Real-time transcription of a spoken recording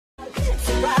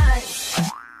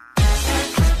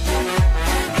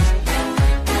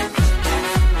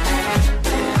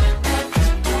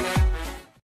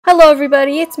Hello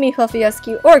everybody, it's me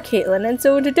FluffyHuskie or Caitlin, and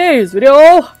so in today's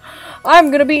video, I'm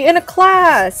gonna be in a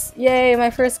class! Yay, my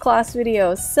first class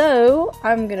video. So,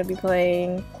 I'm gonna be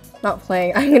I'm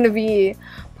gonna be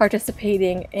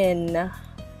participating in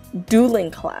Dueling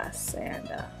class, and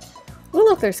oh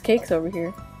look, there's cakes over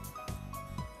here.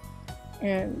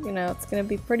 And, you know, it's gonna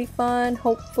be pretty fun,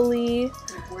 hopefully.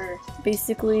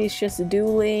 Basically, it's just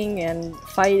dueling and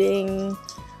fighting.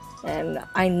 And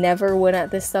I never win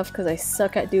at this stuff because I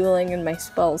suck at dueling and my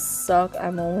spells suck.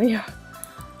 I'm only a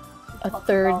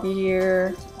third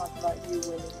year.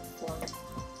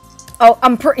 Oh,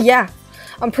 I'm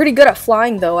pretty good at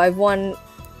flying though. I've won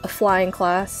a flying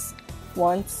class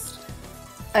once.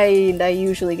 I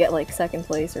usually get like second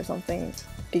place or something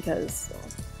because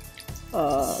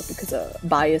of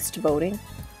biased voting.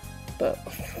 But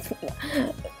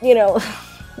you know,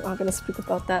 I'm not gonna speak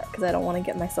about that because I don't want to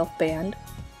get myself banned.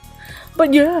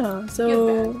 But yeah,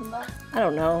 so I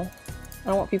don't know. I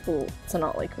don't want people to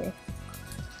not like me.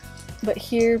 But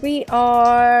here we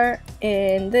are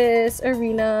in this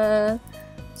arena.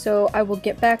 So I will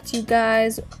get back to you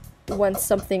guys once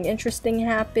something interesting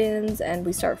happens and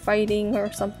we start fighting or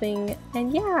something.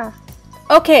 And yeah.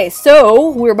 Okay,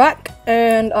 so we're back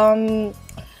and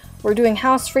we're doing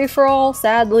house free-for-all,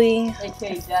 sadly.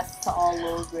 Okay, that's to all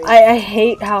low grade. I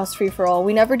hate house free-for-all.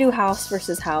 We never do house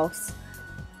versus house.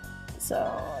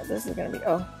 So this is gonna be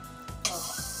oh,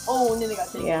 and then they got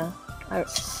taken. Yeah,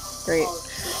 great.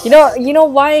 You know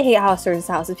why I hate house versus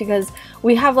house? It's because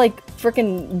we have like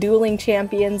freaking dueling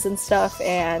champions and stuff,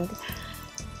 and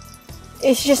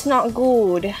it's just not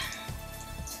good.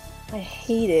 I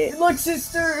hate it. Look,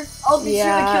 sister, I'll be sure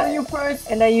to kill you first.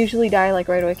 And I usually die like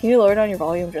right away. Can you lower down your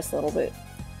volume just a little bit,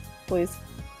 please?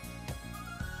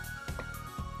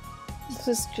 This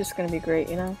is just gonna be great,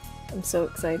 you know. I'm so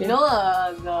excited. You know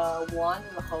the wand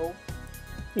and the hoe?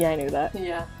 Yeah, I knew that.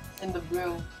 Yeah, and the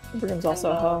broom. The broom's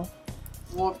also a hoe.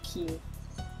 Warp key.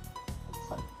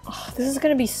 Oh, this is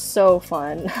gonna be so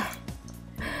fun.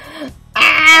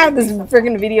 Ah! This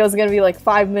freaking video is gonna be like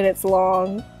 5 minutes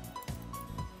long.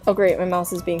 Oh great, my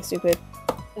mouse is being stupid.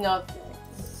 No,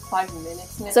 5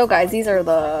 minutes. So guys, these are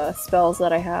the spells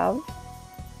that I have.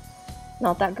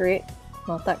 Not that great.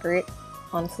 Not that great,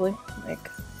 honestly. Like,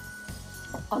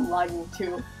 I'm lagging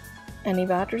too. Any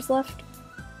badgers left?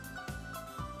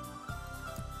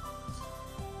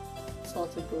 So I'll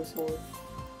take those sword.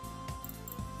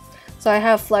 So I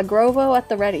have Flagrovo at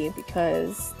the ready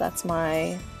because that's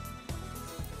my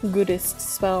goodest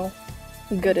spell.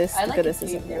 Goodest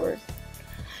isn't the word.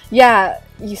 Yeah,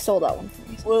 you stole that one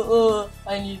from me. Well,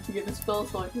 I need to get the spell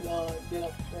so I can get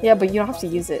up. Yeah, but you don't have to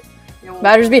use it.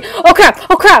 Badgers be. Oh crap!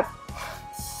 Oh crap!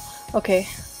 Okay.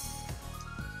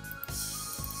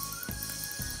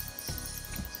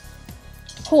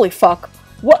 Holy fuck.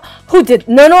 What? Who did?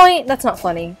 No, that's not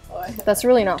funny. That's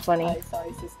really not funny.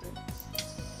 Sorry, sister.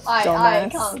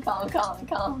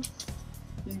 Calm.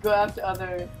 Just go after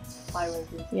other high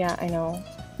rankers. Yeah, I know.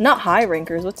 Not high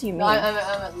rankers, what do you mean? No, I'm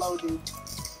at low dude.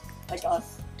 Like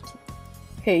us.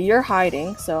 Okay, you're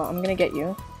hiding, so I'm gonna get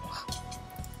you.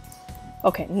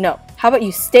 Okay, no. How about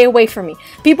you stay away from me?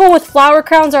 People with flower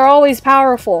crowns are always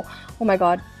powerful. Oh my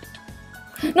god.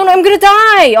 No, I'm gonna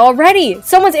die already!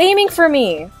 Someone's aiming for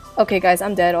me! Okay guys,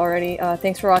 I'm dead already.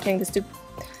 Thanks for watching this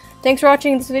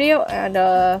video,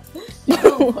 and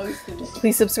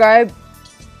please subscribe.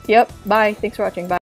 Yep, bye. Thanks for watching. Bye.